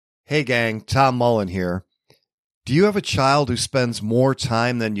Hey gang, Tom Mullen here. Do you have a child who spends more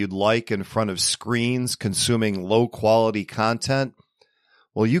time than you'd like in front of screens consuming low-quality content?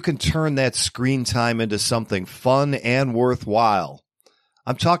 Well, you can turn that screen time into something fun and worthwhile.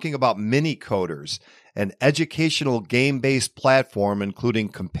 I'm talking about Mini Coders, an educational game-based platform including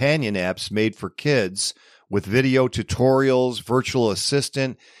companion apps made for kids with video tutorials, virtual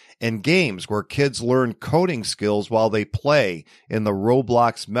assistant, and games where kids learn coding skills while they play in the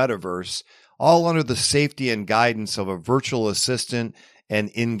Roblox metaverse, all under the safety and guidance of a virtual assistant and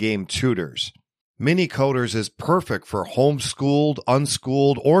in-game tutors. Mini Coders is perfect for homeschooled,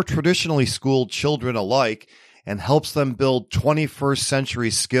 unschooled, or traditionally schooled children alike and helps them build 21st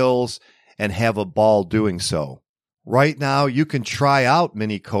century skills and have a ball doing so. Right now, you can try out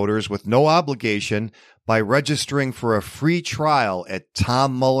Mini Coders with no obligation by registering for a free trial at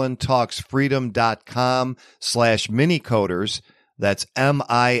tommullentalksfreedom.com/minicoders. That's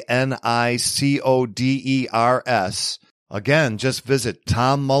MINICODERS. Again, just visit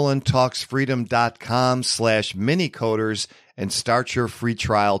tommullentalksfreedom.com/minicoders and start your free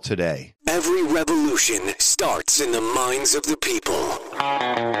trial today. Every revolution starts in the minds of the people.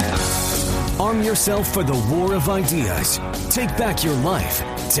 Arm yourself for the war of ideas. Take back your life.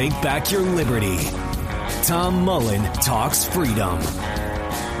 Take back your liberty. Tom Mullen Talks Freedom.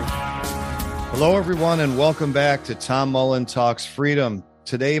 Hello, everyone, and welcome back to Tom Mullen Talks Freedom.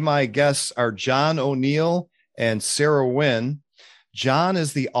 Today, my guests are John O'Neill and Sarah Wynne. John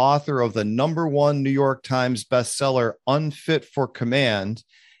is the author of the #1 New York Times bestseller, Unfit for Command,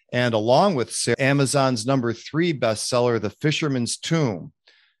 and along with Sarah, Amazon's #3 bestseller, The Fisherman's Tomb.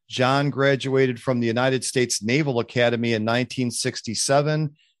 John graduated from the United States Naval Academy in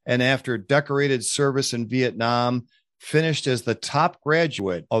 1967, and after decorated service in Vietnam, finished as the top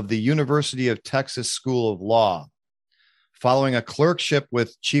graduate of the University of Texas School of Law. Following a clerkship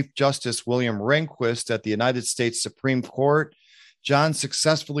with Chief Justice William Rehnquist at the United States Supreme Court, John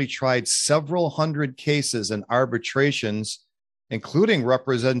successfully tried several hundred cases and arbitrations, including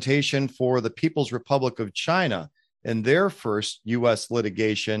representation for the People's Republic of China in their first U.S.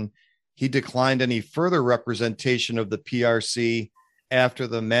 litigation. He declined any further representation of the PRC after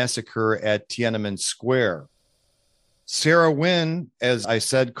the massacre at Tiananmen Square. Sarah Wynne, as I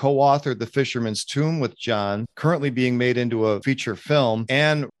said, co-authored The Fisherman's Tomb with John, currently being made into a feature film,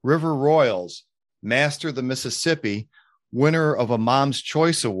 and River Royals, Master the Mississippi, winner of a Mom's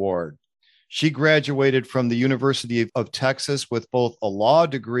Choice Award. She graduated from the University of Texas with both a law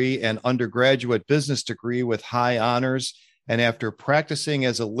degree and undergraduate business degree with high honors, and after practicing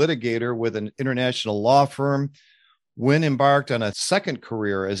as a litigator with an international law firm, Wynne embarked on a second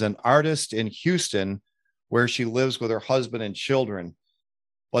career as an artist in Houston, where she lives with her husband and children.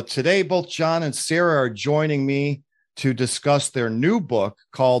 But today, both John and Sarah are joining me to discuss their new book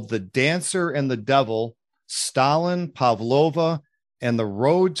called The Dancer and the Devil, Stalin, Pavlova, and the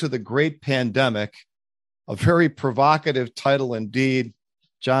Road to the Great Pandemic. A very provocative title indeed.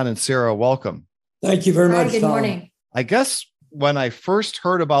 John and Sarah, welcome. Thank you very much, Good Tom. morning. I guess when I first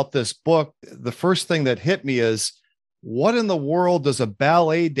heard about this book, the first thing that hit me is, what in the world does a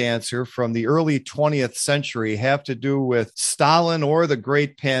ballet dancer from the early 20th century have to do with Stalin or the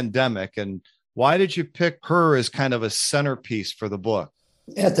Great Pandemic? And why did you pick her as kind of a centerpiece for the book?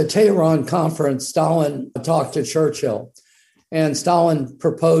 At the Tehran conference, Stalin talked to Churchill, and Stalin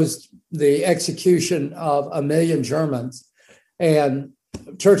proposed the execution of 1 million Germans. And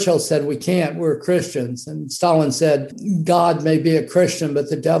Churchill said, "We can't, we're Christians." And Stalin said, "God may be a Christian,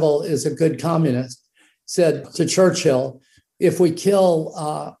 but the devil is a good communist." Said to Churchill, "If we kill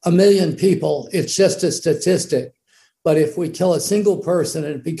 1 million people, it's just a statistic. But if we kill a single person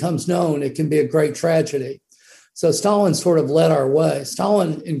and it becomes known, it can be a great tragedy." So Stalin sort of led our way.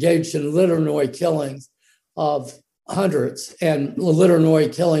 Stalin engaged in literary killings of hundreds, and literary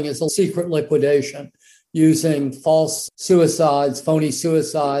killing is a secret liquidation using false suicides, phony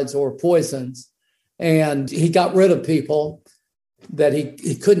suicides, or poisons. And he got rid of people that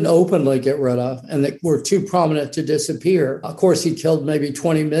he couldn't openly get rid of and that were too prominent to disappear. Of course, he killed maybe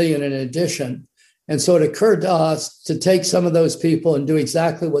 20 million in addition. And so it occurred to us to take some of those people and do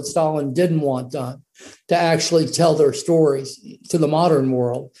exactly what Stalin didn't want done, to actually tell their stories to the modern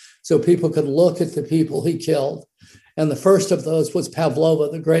world so people could look at the people he killed. And the first of those was Pavlova,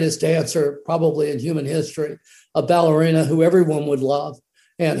 the greatest dancer probably in human history, a ballerina who everyone would love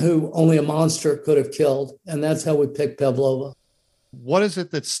and who only a monster could have killed. And that's how we picked Pavlova. What is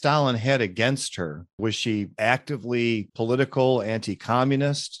it that Stalin had against her? Was she actively political,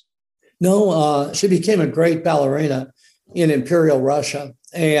 anti-communist? No, she became a great ballerina. in Imperial Russia.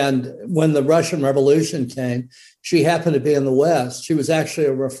 And when the Russian Revolution came, she happened to be in the West. She was actually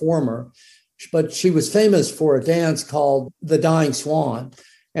a reformer, but she was famous for a dance called The Dying Swan.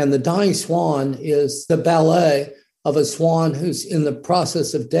 And The Dying Swan is the ballet of a swan who's in the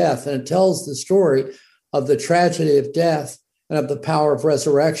process of death. And it tells the story of the tragedy of death and of the power of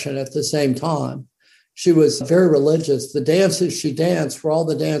resurrection at the same time. She was very religious. The dances she danced were all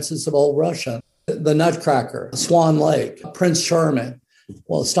the dances of old Russia. The Nutcracker, Swan Lake, Prince Charming.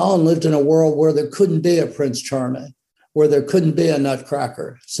 Well, Stalin lived in a world where there couldn't be a Prince Charming, where there couldn't be a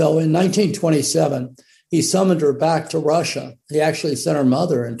Nutcracker. So in 1927, he summoned her back to Russia. He actually sent her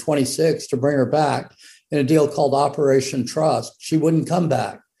mother in 26 to bring her back in a deal called Operation Trust. She wouldn't come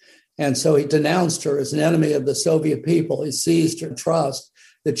back. And so he denounced her as an enemy of the Soviet people. He seized her trust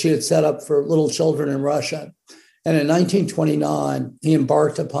that she had set up for little children in Russia. And in 1929, he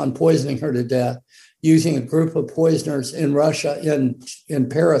embarked upon poisoning her to death using a group of poisoners in Russia, in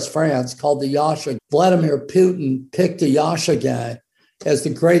Paris, France, called the Yasha. Vladimir Putin picked the Yasha gang as the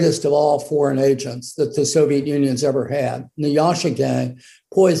greatest of all foreign agents that the Soviet Union's ever had. And the Yasha gang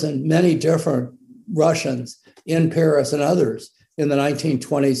poisoned many different Russians in Paris and others in the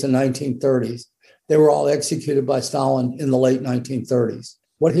 1920s and 1930s. They were all executed by Stalin in the late 1930s.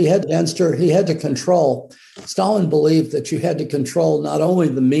 What he had against her, he had to control. Stalin believed that you had to control not only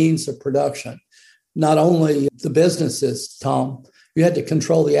the means of production, not only the businesses, Tom, you had to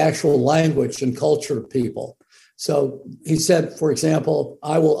control the actual language and culture of people. So he said, for example,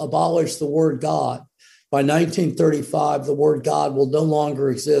 I will abolish the word God. By 1935, the word God will no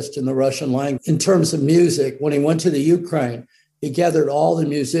longer exist in the Russian language. In terms of music, when he went to the Ukraine, he gathered all the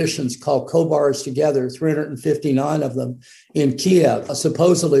musicians called Kobars together, 359 of them in Kiev,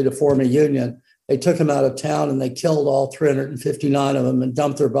 supposedly to form a union. They took them out of town and they killed all 359 of them and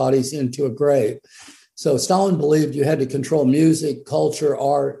dumped their bodies into a grave. So Stalin believed you had to control music, culture,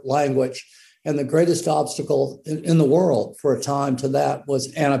 art, language. And the greatest obstacle in the world for a time to that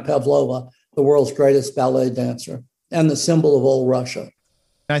was Anna Pavlova, the world's greatest ballet dancer and the symbol of old Russia.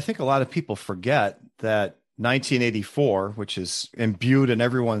 I think a lot of people forget that 1984, which is imbued in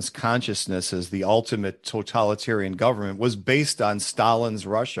everyone's consciousness as the ultimate totalitarian government, was based on Stalin's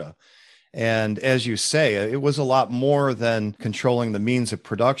Russia. And as you say, it was a lot more than controlling the means of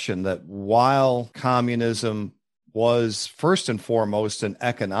production, that while communism was first and foremost an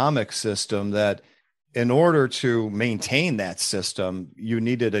economic system, that in order to maintain that system, you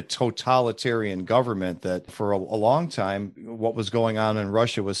needed a totalitarian government. That for a long time, what was going on in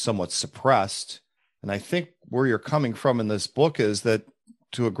Russia was somewhat suppressed. And I think where you're coming from in this book is that,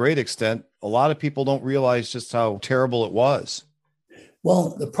 to a great extent, a lot of people don't realize just how terrible it was.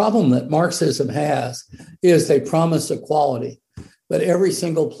 Well, the problem that Marxism has is they promise equality, but every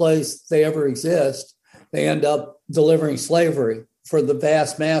single place they ever exist, they end up delivering slavery for the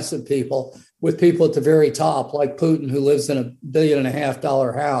vast mass of people, with people at the very top, like Putin, who lives in $1.5 billion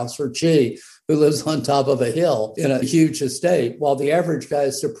house, or Xi, who lives on top of a hill in a huge estate, while the average guy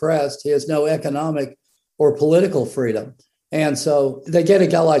is suppressed. He has no economic or political freedom. And so they get a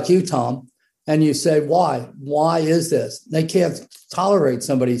guy like you, Tom, and you say, why? Why is this? They can't tolerate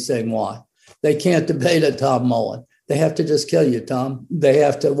somebody saying why. They can't debate it, Tom Mullen. They have to just kill you, Tom. They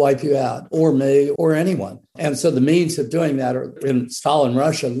have to wipe you out, or me, or anyone. And so the means of doing that are in Stalin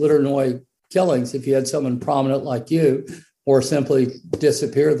Russia, Litternoi killings, if you had someone prominent like you, or simply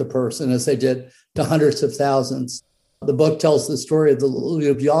disappear the person, as they did to hundreds of thousands. The book tells the story of the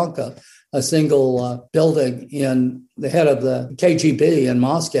Lubyanka, a single building in the head of the KGB in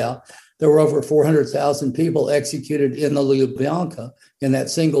Moscow. There were over 400,000 people executed in the Lubyanka, in that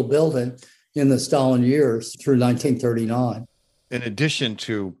single building, in the Stalin years through 1939. In addition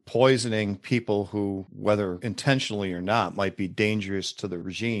to poisoning people who, whether intentionally or not, might be dangerous to the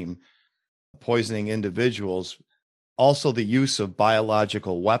regime, poisoning individuals, also the use of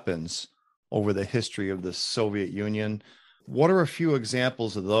biological weapons over the history of the Soviet Union. What are a few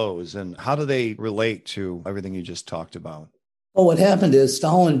examples of those, and how do they relate to everything you just talked about? Well, what happened is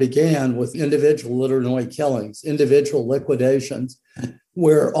Stalin began with individual Litternoi killings, individual liquidations,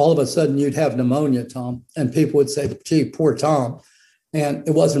 where all of a sudden you'd have pneumonia, Tom, and people would say, gee, poor Tom. And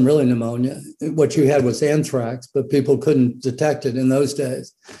it wasn't really pneumonia. What you had was anthrax, but people couldn't detect it in those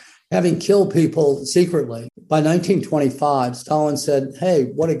days. Having killed people secretly, by 1925, Stalin said, hey,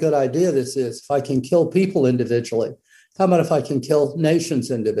 what a good idea this is. If I can kill people individually, how about if I can kill nations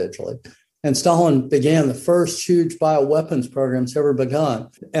individually? And Stalin began the first huge bioweapons programs ever begun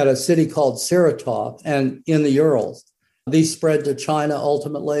at a city called Saratov and in the Urals. These spread to China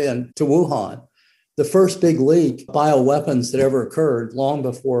ultimately and to Wuhan. The first big leak bioweapons that ever occurred long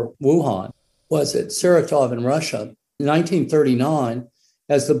before Wuhan was at Saratov in Russia. In 1939,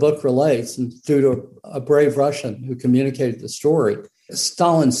 as the book relates, and due to a brave Russian who communicated the story,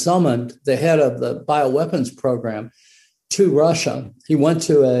 Stalin summoned the head of the bioweapons program to Russia. He went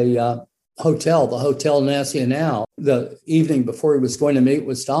to a hotel, the Hotel Nacional, the evening before he was going to meet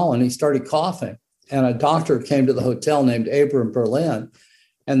with Stalin. He started coughing, and a doctor came to the hotel named Abram Berlin.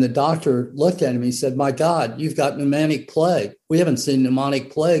 And the doctor looked at him. He said, "My God, you've got pneumonic plague. We haven't seen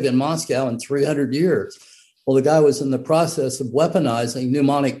pneumonic plague in Moscow in 300 years. Well, the guy was in the process of weaponizing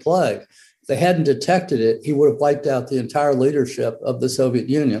pneumonic plague. If they hadn't detected it, he would have wiped out the entire leadership of the Soviet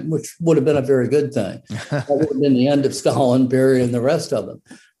Union, which would have been a very good thing. That would have been the end of Stalin, Beria, and the rest of them.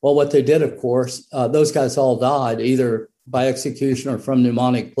 Well, what they did, of course, those guys all died either by execution or from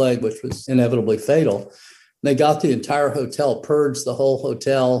pneumonic plague, which was inevitably fatal. They got the entire hotel, purged the whole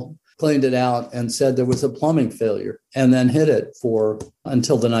hotel, cleaned it out, and said there was a plumbing failure, and then hid it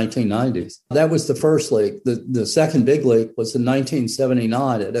until the 1990s. That was the first leak. The second big leak was in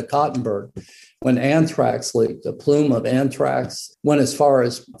 1979 at Ekaterinburg, when anthrax leaked. A plume of anthrax went as far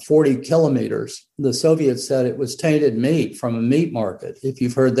as 40 kilometers. The Soviets said it was tainted meat from a meat market, if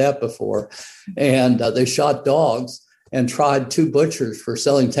you've heard that before. And they shot dogs and tried 2 butchers for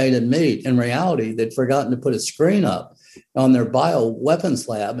selling tainted meat. In reality, they'd forgotten to put a screen up on their bioweapons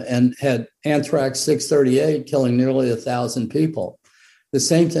lab and had anthrax 638 killing nearly 1,000 people. The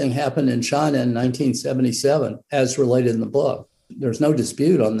same thing happened in China in 1977, as related in the book. There's no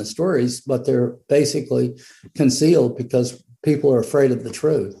dispute on the stories, but they're basically concealed because people are afraid of the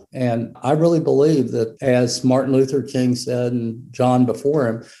truth. And I really believe that, as Martin Luther King said and John before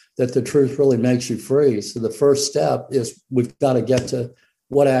him, that the truth really makes you free. So the first step is we've got to get to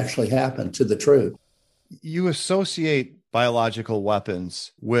what actually happened, to the truth. You associate biological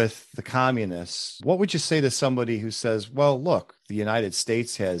weapons with the communists. What would you say to somebody who says, well, look, the United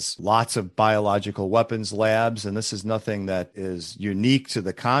States has lots of biological weapons labs, and this is nothing that is unique to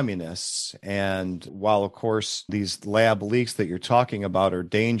the communists. And while, of course, these lab leaks that you're talking about are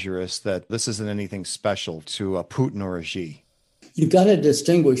dangerous, that this isn't anything special to a Putin or a Xi. You've got to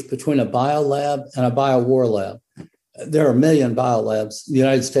distinguish between a biolab and a biowar lab. There are 1 million biolabs. The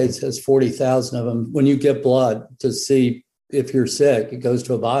United States has 40,000 of them. When you give blood to see if you're sick, it goes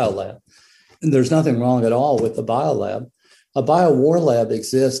to a biolab. And there's nothing wrong at all with the biolab. A biowar lab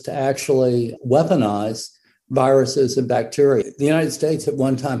exists to actually weaponize viruses and bacteria. The United States at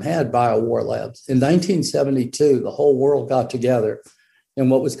one time had biowar labs. In 1972, the whole world got together in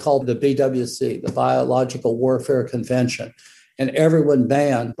what was called the BWC, the Biological Warfare Convention, and everyone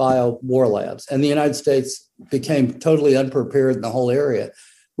banned biowar labs. And the United States became totally unprepared in the whole area.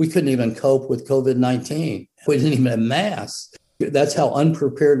 We couldn't even cope with COVID-19. We didn't even have masks. That's how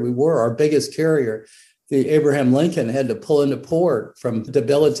unprepared we were. Our biggest carrier, the Abraham Lincoln, had to pull into port from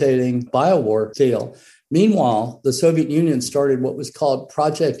debilitating biowar deal. Meanwhile, the Soviet Union started what was called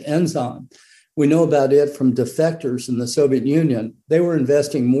Project Enzyme. We know about it from defectors in the Soviet Union. They were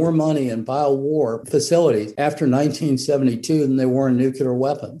investing more money in biowar facilities after 1972 than they were in nuclear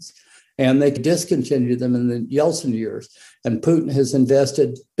weapons. And they discontinued them in the Yeltsin years. And Putin has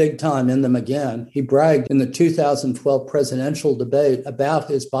invested big time in them again. He bragged in the 2012 presidential debate about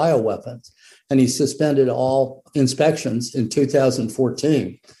his bioweapons, and he suspended all inspections in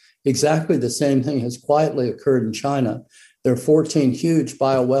 2014. Exactly the same thing has quietly occurred in China. There are 14 huge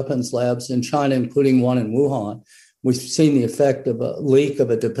bioweapons labs in China, including one in Wuhan. We've seen the effect of a leak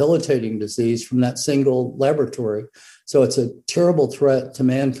of a debilitating disease from that single laboratory. So it's a terrible threat to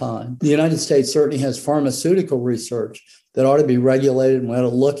mankind. The United States certainly has pharmaceutical research that ought to be regulated and we ought to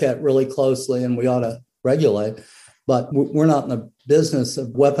look at really closely and we ought to regulate. But we're not in the business of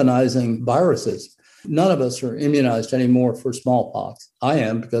weaponizing viruses. None of us are immunized anymore for smallpox. I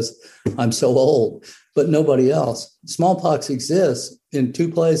am because I'm so old, but nobody else. Smallpox exists in 2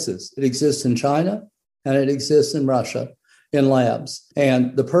 places. It exists in China and it exists in Russia in labs.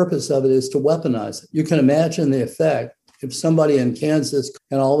 And the purpose of it is to weaponize it. You can imagine the effect if somebody in Kansas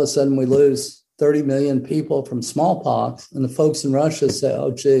and all of a sudden we lose 30 million people from smallpox and the folks in Russia say,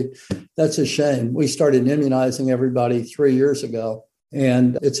 oh, gee, that's a shame. We started immunizing everybody 3 years ago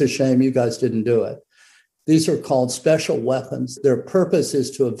and it's a shame you guys didn't do it. These are called special weapons. Their purpose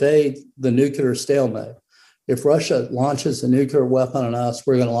is to evade the nuclear stalemate. If Russia launches a nuclear weapon on us,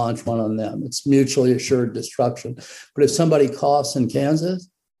 we're going to launch one on them. It's mutually assured destruction. But if somebody coughs in Kansas,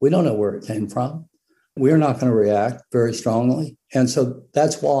 we don't know where it came from. We're not going to react very strongly. And so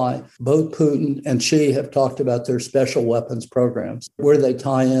that's why both Putin and Xi have talked about their special weapons programs. Where they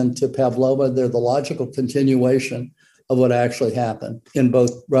tie into Pavlova, they're the logical continuation of what actually happened in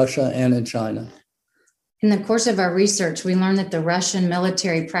both Russia and in China. In the course of our research, we learned that the Russian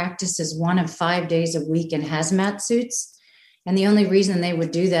military practices 1 of 5 days a week in hazmat suits. And the only reason they would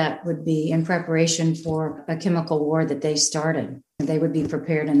do that would be in preparation for a chemical war that they started. They would be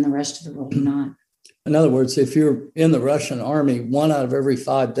prepared and the rest of the world not. In other words, if you're in the Russian army, 1 out of every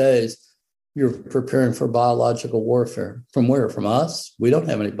 5 days, you're preparing for biological warfare. From where? From us? We don't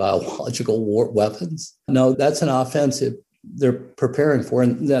have any biological weapons. No, that's an offensive they're preparing for.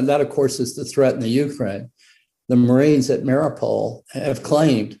 And that, of course, is the threat in the Ukraine. The Marines at Mariupol have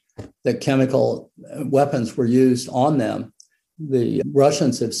claimed that chemical weapons were used on them. The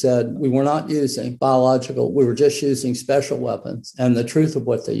Russians have said, we were not using biological, we were just using special weapons. And the truth of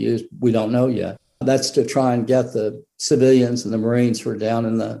what they used, we don't know yet. That's to try and get the civilians and the Marines who are down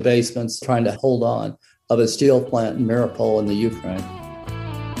in the basements trying to hold on of a steel plant in Mariupol in the Ukraine.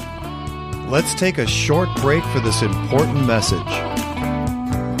 Let's take a short break for this important message.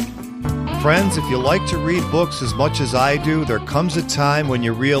 Friends, if you like to read books as much as I do, there comes a time when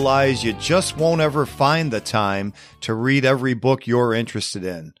you realize you just won't ever find the time to read every book you're interested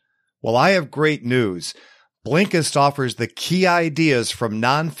in. Well, I have great news. Blinkist offers the key ideas from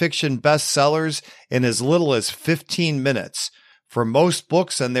nonfiction bestsellers in as little as 15 minutes. For most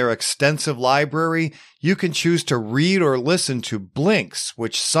books and their extensive library, you can choose to read or listen to blinks,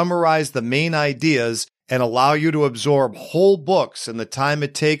 which summarize the main ideas and allow you to absorb whole books in the time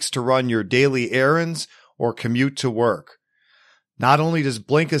it takes to run your daily errands or commute to work. Not only does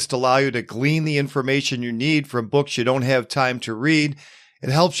Blinkist allow you to glean the information you need from books you don't have time to read, it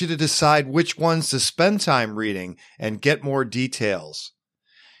helps you to decide which ones to spend time reading and get more details.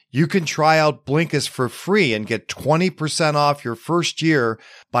 You can try out Blinkist for free and get 20% off your first year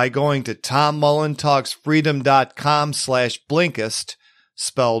by going to tommullentalksfreedom.com/Blinkist,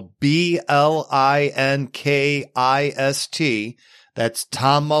 spelled BLINKIST. That's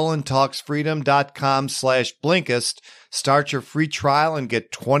tommullentalksfreedom.com/Blinkist. Start your free trial and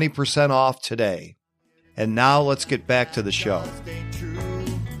get 20% off today. And now let's get back to the show.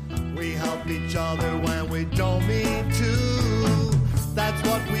 We help each other when we don't mean to. That's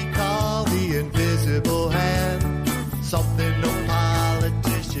what we call the invisible hand. Something no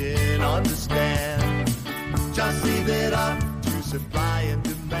politician understands. Just leave it up to supply and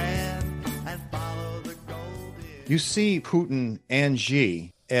demand and follow the gold. You see Putin and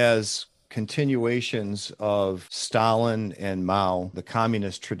Xi as continuations of Stalin and Mao, the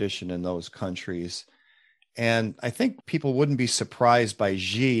communist tradition in those countries. And I think people wouldn't be surprised by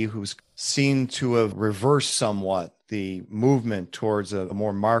Xi, who's seen to have reversed somewhat the movement towards a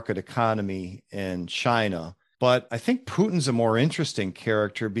more market economy in China. But I think Putin's a more interesting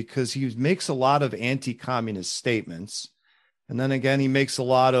character because he makes a lot of anti-communist statements. And then again, he makes a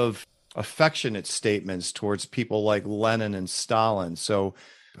lot of affectionate statements towards people like Lenin and Stalin. So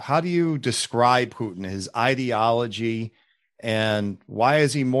how do you describe Putin, his ideology, and why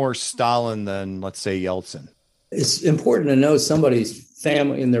is he more Stalin than, let's say, Yeltsin? It's important to know somebody's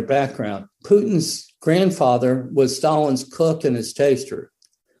family and their background. Putin's grandfather was Stalin's cook and his taster.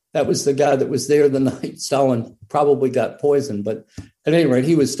 That was the guy that was there the night Stalin probably got poisoned. But at any rate,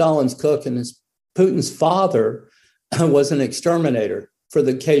 he was Stalin's cook, and Putin's father was an exterminator for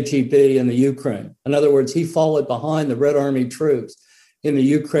the KGB in the Ukraine. In other words, he followed behind the Red Army troops in the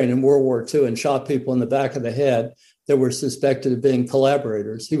Ukraine in World War II and shot people in the back of the head that were suspected of being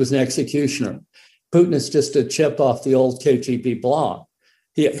collaborators. He was an executioner. Putin is just a chip off the old KGB block.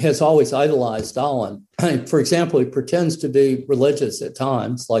 He has always idolized Stalin. For example, he pretends to be religious at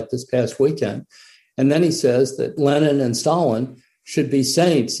times, like this past weekend. And then he says that Lenin and Stalin should be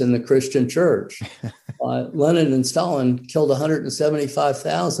saints in the Christian church. Lenin and Stalin killed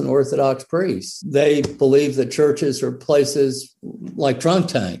 175,000 Orthodox priests. They believe that churches are places like drunk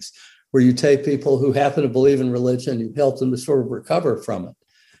tanks, where you take people who happen to believe in religion, you help them to sort of recover from it.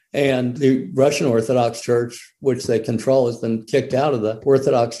 And the Russian Orthodox Church, which they control, has been kicked out of the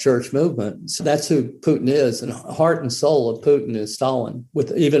Orthodox Church movement. So that's who Putin is. And heart and soul of Putin is Stalin,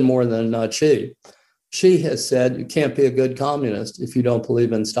 with even more than Xi. Xi has said you can't be a good communist if you don't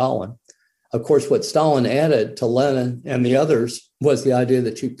believe in Stalin. Of course, what Stalin added to Lenin and the others was the idea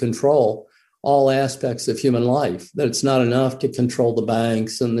that you control all aspects of human life, that it's not enough to control the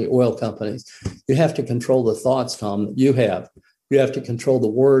banks and the oil companies. You have to control the thoughts, Tom, that you have. You have to control the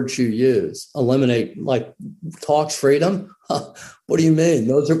words you use, eliminate, like, talks freedom. What do you mean?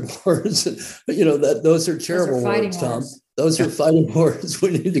 Those are words, those are terrible words, Tom. Those are fighting words.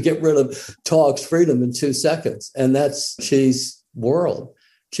 We need to get rid of talks freedom in 2 seconds. And that's Xi's world.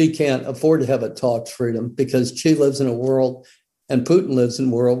 Xi can't afford to have a talks freedom because Xi lives in a world and Putin lives in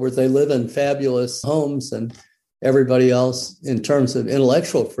a world where they live in fabulous homes and Everybody else, in terms of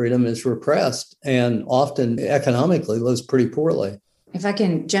intellectual freedom, is repressed and often economically lives pretty poorly. If I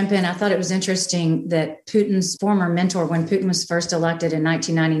can jump in, I thought it was interesting that Putin's former mentor, when Putin was first elected in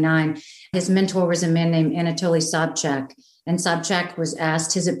 1999, his mentor was a man named Anatoly Sobchak. And Sobchak was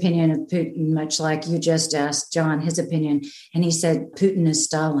asked his opinion of Putin, much like you just asked John his opinion. And he said, Putin is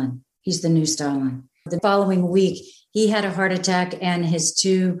Stalin. He's the new Stalin. The following week, he had a heart attack, and his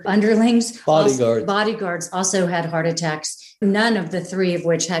two underlings, bodyguards, also had heart attacks, none of the three of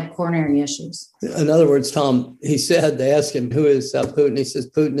which had coronary issues. In other words, Tom, he said, they asked him, who is Putin? He says,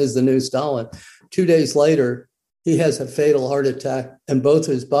 Putin is the new Stalin. 2 days later, he has a fatal heart attack, and both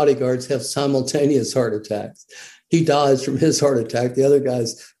of his bodyguards have simultaneous heart attacks. He dies from his heart attack. The other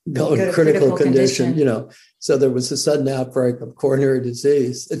guy's going critical condition, So there was a sudden outbreak of coronary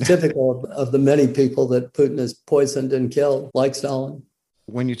disease, typical of the many people that Putin has poisoned and killed, like Stalin.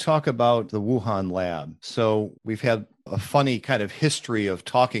 When you talk about the Wuhan lab, so we've had a funny kind of history of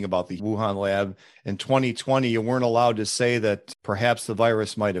talking about the Wuhan lab. In 2020, you weren't allowed to say that perhaps the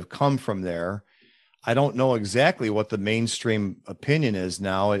virus might have come from there. I don't know exactly what the mainstream opinion is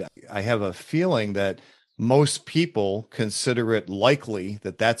now. I have a feeling that most people consider it likely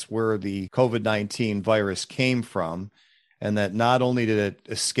that that's where the COVID-19 virus came from, and that not only did it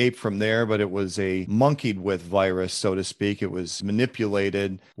escape from there, but it was a monkeyed with virus, so to speak. It was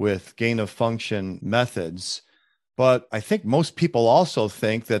manipulated with gain-of-function methods. But I think most people also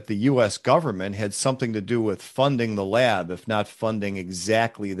think that the U.S. government had something to do with funding the lab, if not funding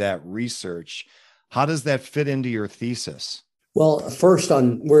exactly that research. How does that fit into your thesis? Well, first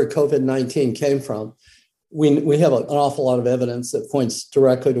on where COVID-19 came from, we have an awful lot of evidence that points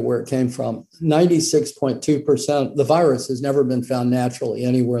directly to where it came from. 96.2%, the virus has never been found naturally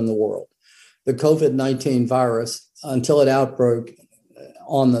anywhere in the world. The COVID-19 virus, until it outbroke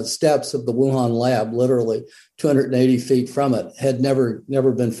on the steps of the Wuhan lab, literally 280 feet from it, had never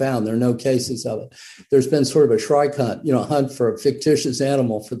been found. There are no cases of it. There's been sort of a Shrike hunt, hunt for a fictitious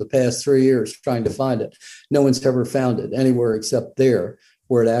animal for the past 3 years trying to find it. No one's ever found it anywhere except there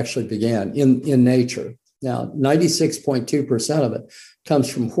where it actually began, in nature. Now, 96.2% of it comes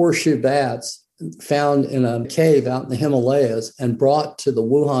from horseshoe bats found in a cave out in the Himalayas and brought to the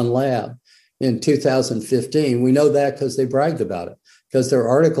Wuhan lab in 2015. We know that because they bragged about it, because there are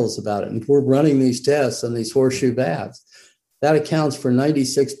articles about it. And we're running these tests on these horseshoe bats. That accounts for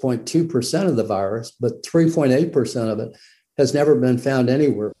 96.2% of the virus, but 3.8% of it has never been found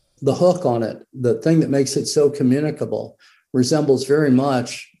anywhere. The hook on it, the thing that makes it so communicable, resembles very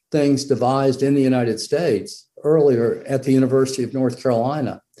much things devised in the United States earlier at the University of North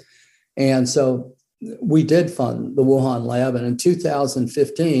Carolina. And so we did fund the Wuhan lab. And in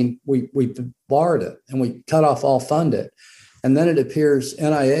 2015, we barred it and we cut off all funding. And then it appears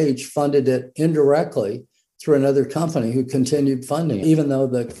NIH funded it indirectly through another company who continued funding it, even though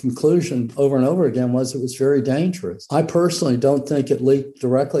the conclusion over and over again was it was very dangerous. I personally don't think it leaked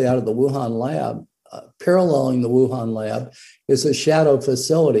directly out of the Wuhan lab. Paralleling the Wuhan lab is a shadow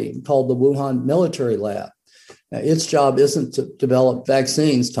facility called the Wuhan Military Lab. Now, its job isn't to develop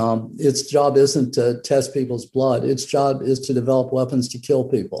vaccines, Tom. Its job isn't to test people's blood. Its job is to develop weapons to kill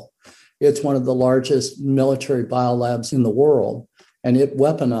people. It's one of the largest military biolabs in the world, and it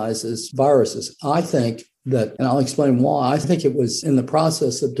weaponizes viruses. I think that, and I'll explain why, I think it was in the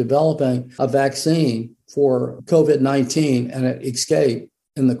process of developing a vaccine for COVID-19, and it escaped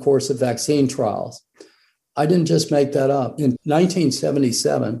in the course of vaccine trials. I didn't just make that up. In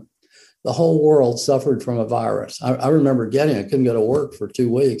 1977, the whole world suffered from a virus. I remember getting it. I couldn't go to work for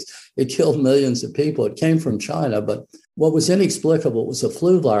 2 weeks. It killed millions of people. It came from China, but what was inexplicable was a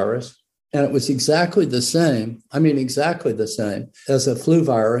flu virus, and it was exactly the same as a flu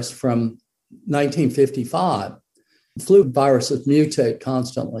virus from 1955. Flu viruses mutate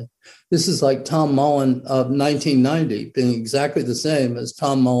constantly. This is like Tom Mullen of 1990 being exactly the same as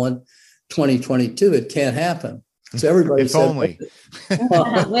Tom Mullen 2022. It can't happen. So everybody if said, only.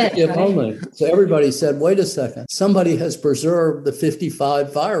 if only. So everybody said, wait a second, somebody has preserved the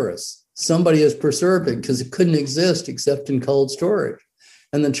 55 virus. Somebody has preserved it because it couldn't exist except in cold storage.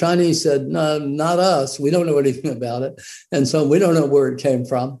 And the Chinese said, no, not us. We don't know anything about it. And so we don't know where it came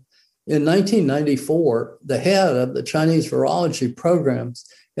from. In 1994, the head of the Chinese virology programs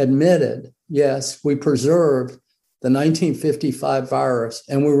admitted, yes, we preserved the 1955 virus,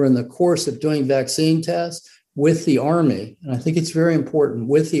 and we were in the course of doing vaccine tests with the Army. And I think it's very important,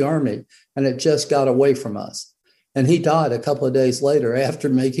 with the Army, and it just got away from us. And he died a couple of days later after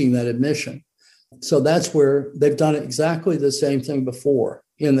making that admission. So that's where they've done exactly the same thing before.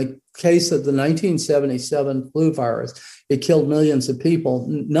 In the case of the 1977 flu virus, it killed millions of people,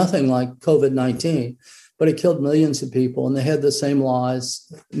 nothing like COVID-19. but it killed millions of people, and they had the same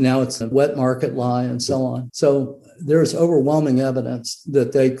lies. Now it's a wet market lie and so on. So there's overwhelming evidence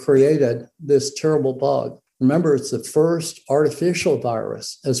that they created this terrible bug. Remember, it's the first artificial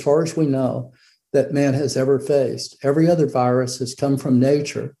virus, as far as we know, that man has ever faced. Every other virus has come from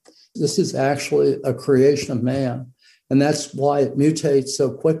nature. This is actually a creation of man. And that's why it mutates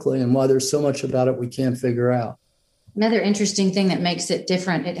so quickly and why there's so much about it we can't figure out. Another interesting thing that makes it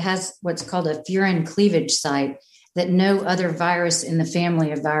different, it has what's called a furin cleavage site that no other virus in the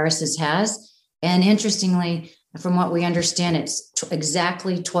family of viruses has. And interestingly, from what we understand, it's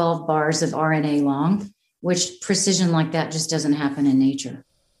exactly 12 bars of RNA long, which precision like that just doesn't happen in nature.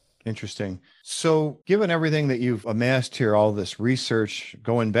 Interesting. So given everything that you've amassed here, all this research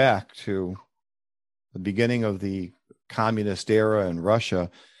going back to the beginning of the communist era in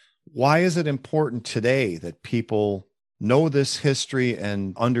Russia, why is it important today that people know this history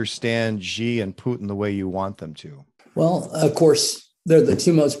and understand Xi and Putin the way you want them to? Well, of course, they're the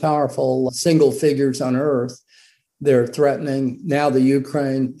two most powerful single figures on earth. They're threatening now the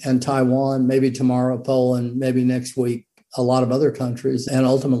Ukraine and Taiwan, maybe tomorrow Poland, maybe next week a lot of other countries, and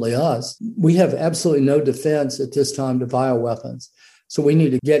ultimately us. We have absolutely no defense at this time to bioweapons. So we need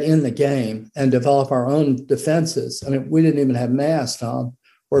to get in the game and develop our own defenses. I mean, we didn't even have masks, Tom,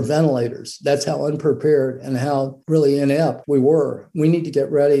 or ventilators. That's how unprepared and how really inept we were. We need to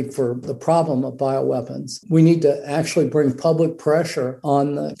get ready for the problem of bioweapons. We need to actually bring public pressure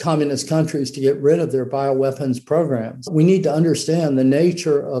on the communist countries to get rid of their bioweapons programs. We need to understand the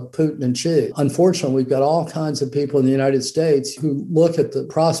nature of Putin and Xi. Unfortunately, we've got all kinds of people in the United States who look at the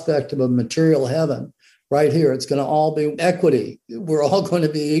prospect of a material heaven. Right here, it's going to all be equity. We're all going to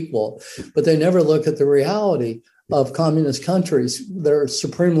be equal. But they never look at the reality of communist countries that are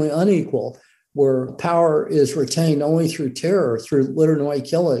supremely unequal, where power is retained only through terror, through Litter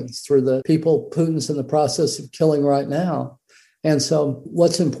killings, through the people Putin's in the process of killing right now. And so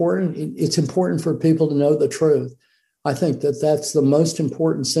what's important? It's important for people to know the truth. I think that that's the most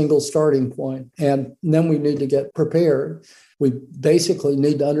important single starting point. And then we need to get prepared. We basically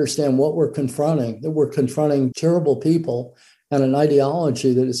need to understand what we're confronting, that we're confronting terrible people and an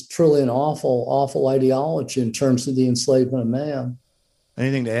ideology that is truly an awful, awful ideology in terms of the enslavement of man.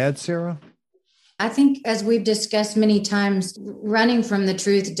 Anything to add, Sarah? I think, as we've discussed many times, running from the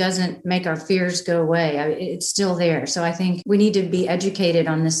truth doesn't make our fears go away. It's still there. So I think we need to be educated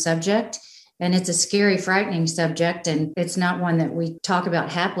on this subject. And it's a scary, frightening subject. And it's not one that we talk about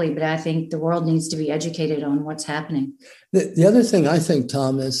happily, but I think the world needs to be educated on what's happening. The other thing I think,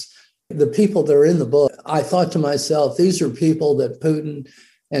 Tom, is the people that are in the book. I thought to myself, these are people that Putin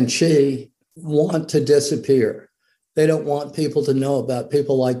and Xi want to disappear. They don't want people to know about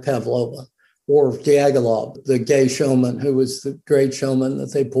people like Pavlova or Diaghilev, the gay showman who was the great showman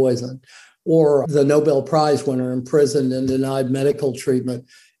that they poisoned, or the Nobel Prize winner imprisoned and denied medical treatment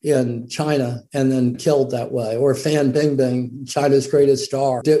in China and then killed that way, or Fan Bingbing, China's greatest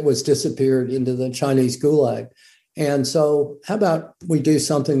star, was disappeared into the Chinese gulag. And so how about we do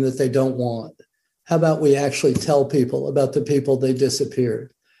something that they don't want? How about we actually tell people about the people they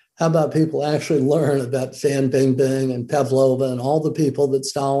disappeared? How about people actually learn about Fan Bingbing and Pavlova and all the people that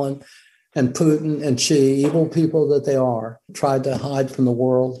Stalin and Putin and Xi, evil people that they are, tried to hide from the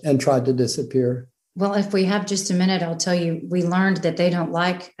world and tried to disappear? Well, if we have just a minute, I'll tell you, we learned that they don't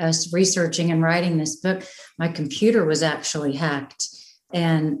like us researching and writing this book. My computer was actually hacked,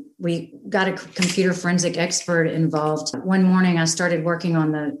 and we got a computer forensic expert involved. One morning, I started working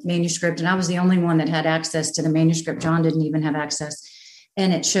on the manuscript, and I was the only one that had access to the manuscript. John didn't even have access.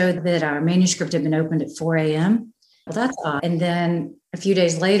 And it showed that our manuscript had been opened at 4 a.m. Well, that's odd. And then a few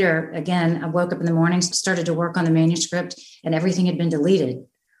days later, again, I woke up in the morning, started to work on the manuscript, and everything had been deleted.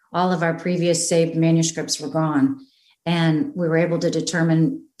 All of our previous saved manuscripts were gone. And we were able to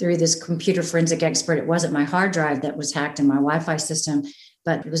determine through this computer forensic expert, it wasn't my hard drive that was hacked in my Wi-Fi system,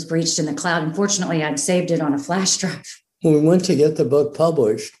 but it was breached in the cloud. Unfortunately, I'd saved it on a flash drive. When we went to get the book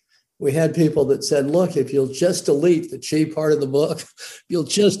published, we had people that said, look, if you'll just delete the Xi part of the book, if you'll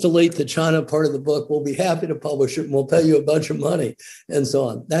just delete the China part of the book, we'll be happy to publish it and we'll pay you a bunch of money and so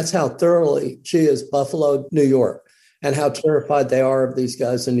on. That's how thoroughly Xi has buffaloed New York and how terrified they are of these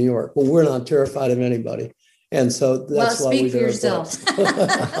guys in New York. Well, we're not terrified of anybody. And so that's why we do it. Speak for yourself.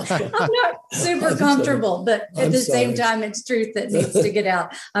 I'm not super comfortable, but at the same time, it's truth that needs to get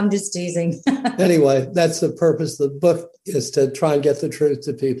out. I'm just teasing. Anyway, that's the purpose of the book, is to try and get the truth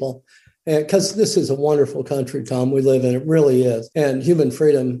to people. Because this is a wonderful country, Tom, we live in. It really is. And human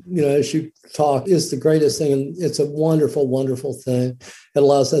freedom, as you talk, is the greatest thing. And it's a wonderful, wonderful thing. It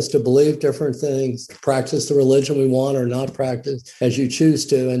allows us to believe different things, practice the religion we want or not practice as you choose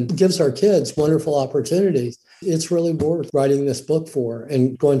to, and gives our kids wonderful opportunities. It's really worth writing this book for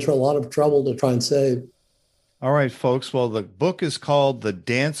and going through a lot of trouble to try and save. All right, folks. Well, the book is called The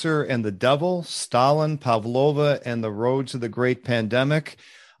Dancer and the Devil, Stalin, Pavlova, and the Road to the Great Pandemic.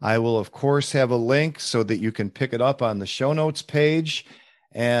 I will, of course, have a link so that you can pick it up on the show notes page.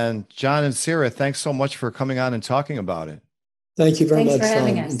 And John and Sarah, thanks so much for coming on and talking about it. Thank you very much, for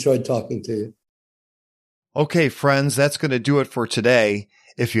having Tom. us. Enjoyed talking to you. Okay, friends, that's going to do it for today.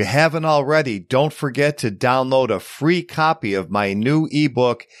 If you haven't already, don't forget to download a free copy of my new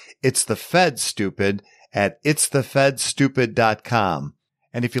ebook, It's the Fed, Stupid, at itsthefedstupid.com.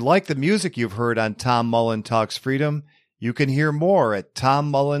 And if you like the music you've heard on Tom Mullen Talks Freedom, you can hear more at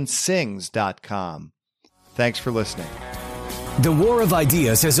tommullensings.com. Thanks for listening. The War of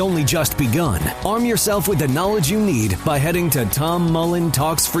Ideas has only just begun. Arm yourself with the knowledge you need by heading to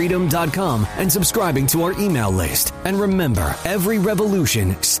tommullentalksfreedom.com and subscribing to our email list. And remember, every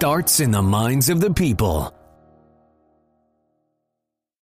revolution starts in the minds of the people.